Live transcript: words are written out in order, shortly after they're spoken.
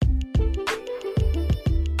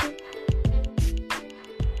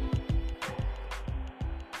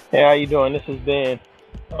Hey, how you doing? This is Ben.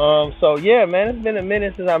 So yeah, man, it's been a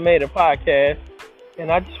minute since I made a podcast,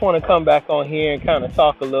 and I just want to come back on here and kind of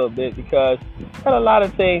talk a little bit because I got a lot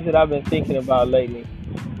of things that I've been thinking about lately.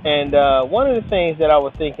 And one of the things that I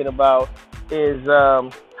was thinking about is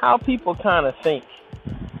how people kind of think.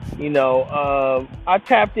 I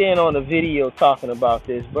tapped in on a video talking about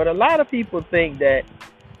this, but a lot of people think that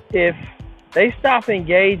if they stop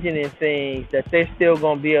engaging in things, that they're still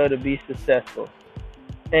gonna be able to be successful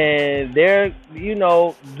and they're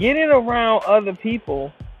getting around other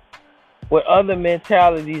people with other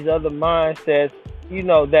mentalities, other mindsets,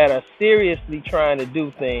 that are seriously trying to do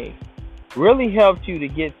things, really helps you to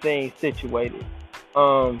get things situated.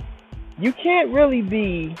 um you can't really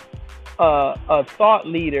be a thought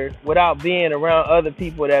leader without being around other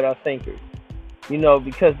people that are thinkers,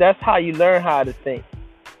 because that's how you learn how to think,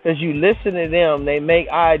 because you listen to them, they make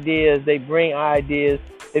ideas, they bring ideas.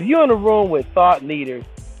 If you're in a room with thought leaders,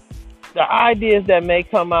 the ideas that may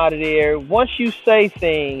come out of there, once you say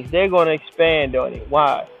things, they're going to expand on it.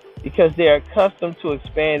 Why? Because they're accustomed to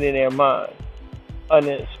expanding their mind. An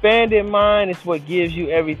expanded mind is what gives you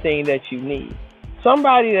everything that you need.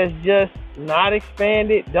 Somebody that's just not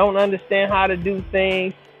expanded, don't understand how to do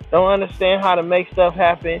things, don't understand how to make stuff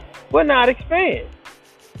happen, will not expand.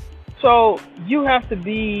 So you have to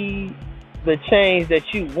be the change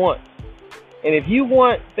that you want. And if you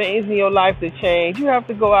want things in your life to change, you have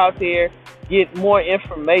to go out there, get more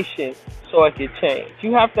information so it can change.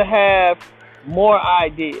 You have to have more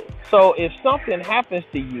ideas. So if something happens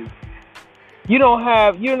to you,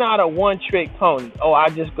 you're not a one trick pony. Oh, I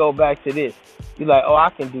just go back to this. You're like, oh,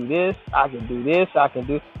 I can do this, I can do this, I can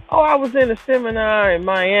do. Oh, I was in a seminar in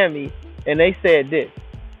Miami and they said this.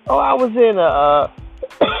 Oh, I was in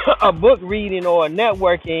a book reading or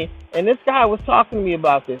networking, and this guy was talking to me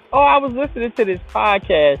about this. Oh, I was listening to this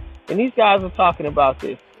podcast, and these guys were talking about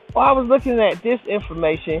this. Oh, I was looking at this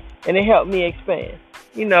information, and it helped me expand.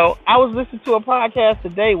 I was listening to a podcast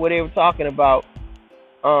today where they were talking about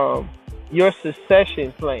your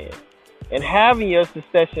succession plan and having your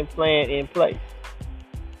succession plan in place.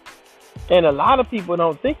 And a lot of people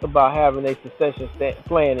don't think about having a succession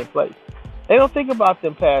plan in place. They don't think about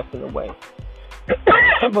them passing away.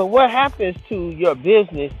 But what happens to your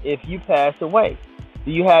business if you pass away?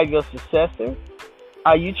 Do you have your successor?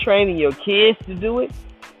 Are you training your kids to do it?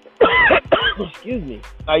 Excuse me.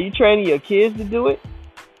 Are you training your kids to do it?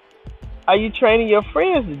 Are you training your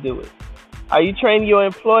friends to do it? Are you training your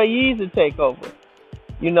employees to take over?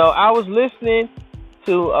 I was listening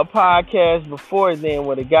to a podcast before then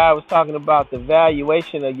where the guy was talking about the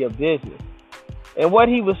valuation of your business. And what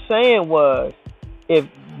he was saying was, if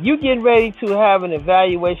you getting ready to have an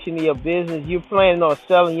evaluation of your business, you're planning on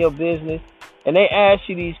selling your business, and they ask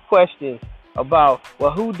you these questions about, well,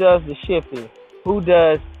 who does the shipping? Who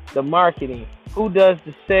does the marketing? Who does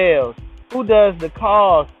the sales? Who does the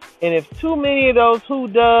calls? And if too many of those who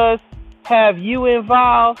does have you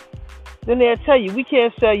involved, then they'll tell you, we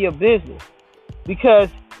can't sell your business because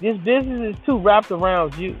this business is too wrapped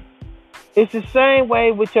around you. It's the same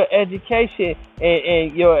way with your education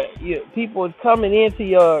and your people coming into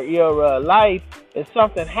your life, and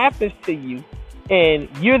something happens to you, and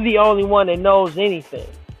you're the only one that knows anything.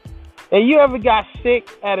 And you ever got sick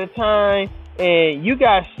at a time, and you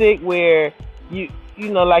got sick where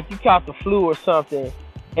like you caught the flu or something,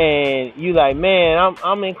 and you like, man,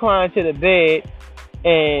 I'm inclined to the bed,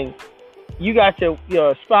 and you got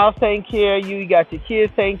your spouse taking care of you, you got your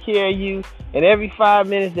kids taking care of you, and every 5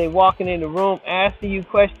 minutes they walking in the room asking you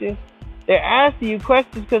questions. They're asking you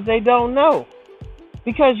questions because they don't know.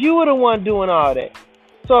 Because you were the one doing all that.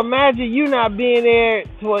 So imagine you not being there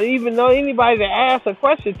to even know anybody to ask a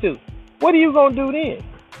question to. What are you going to do then?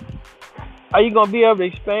 Are you going to be able to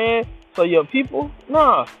expand so your people?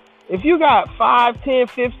 No. If you got 5, 10,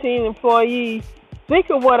 15 employees, think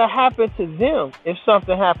of what will happen to them if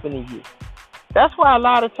something happened to you. That's why a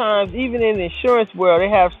lot of times, even in the insurance world, they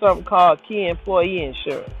have something called key employee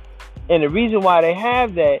insurance. And the reason why they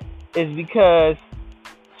have that is because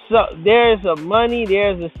there's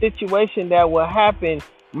a situation that will happen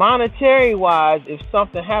monetary-wise if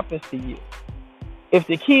something happens to you. If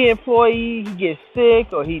the key employee, he gets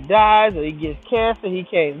sick or he dies or he gets cancer, he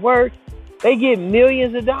can't work, they get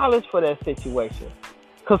millions of dollars for that situation.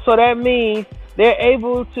 So that means they're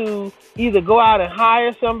able to either go out and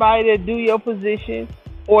hire somebody to do your position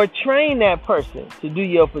or train that person to do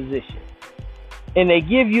your position. And they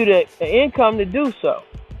give you the income to do so.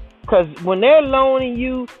 Because when they're loaning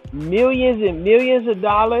you millions and millions of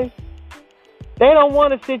dollars, they don't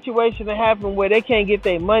want a situation to happen where they can't get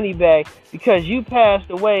their money back because you passed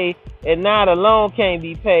away and now the loan can't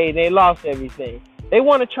be paid and they lost everything. They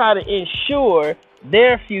want to try to ensure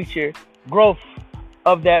their future growth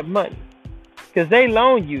of that money because they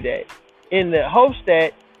loan you that in the hopes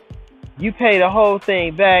that you pay the whole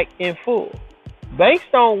thing back in full. Banks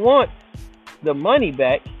don't want the money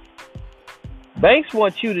back. Banks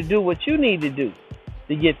want you to do what you need to do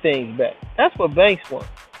to get things back. That's what banks want.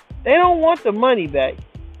 They don't want the money back.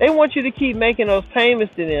 They want you to keep making those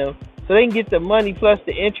payments to them so they can get the money plus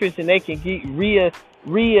the interest, and they can get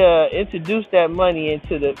introduce that money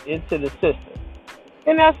into the system.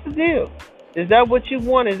 And that's the deal. Is that what you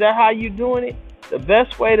want? Is that how you're doing it? The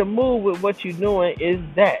best way to move with what you're doing is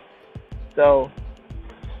that. So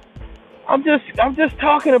I'm just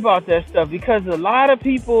talking about that stuff because a lot of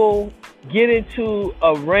people get into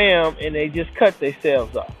a realm and they just cut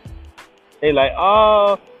themselves off. They like,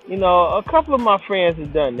 oh, a couple of my friends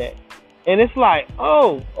have done that. And it's like,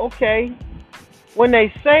 oh, okay. When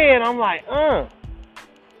they say it, I'm like, And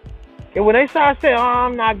when they start saying, oh,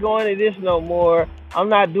 I'm not going to this no more, I'm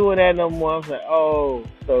not doing that no more, I'm like, oh,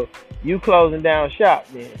 so you closing down shop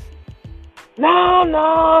then.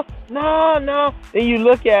 No. Then you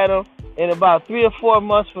look at them, and about 3 or 4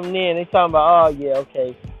 months from then, they talking about, oh, yeah,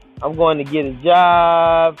 okay, I'm going to get a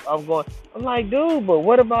job. I'm like, dude, but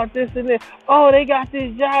what about this and this? Oh, they got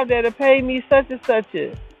this job that'll pay me such and such.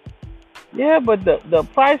 Yeah, but the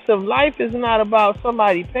price of life is not about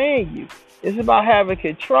somebody paying you. It's about having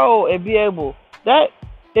control and be able that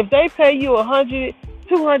if they pay you $100,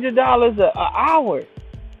 $200 an hour,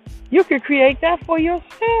 you can create that for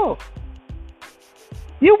yourself.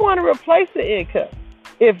 You want to replace the income.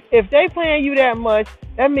 If they paying you that much,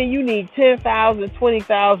 that means you need $10,000,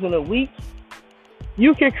 $20,000 a week.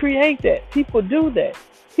 You can create that. People do that.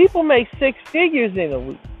 People make 6 figures in a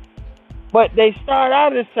week, but they start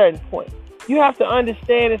out at a certain point. You have to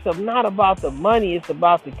understand it's not about the money. It's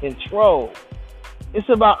about the control. It's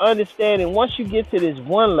about understanding once you get to this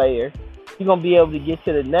one layer, you're going to be able to get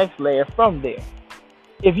to the next layer from there.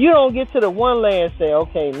 If you don't get to the one layer and say,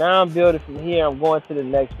 okay, now I'm building from here, I'm going to the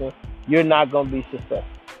next one, you're not going to be successful.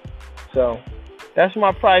 So that's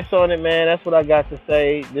my price on it, man. That's what I got to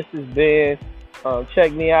say. This has been,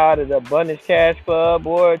 check me out at the Abundance Cash Club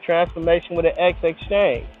or Transformation with an X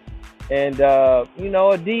Exchange. And,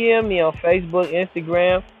 DM me on Facebook,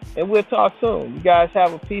 Instagram, and we'll talk soon. You guys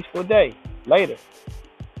have a peaceful day. Later.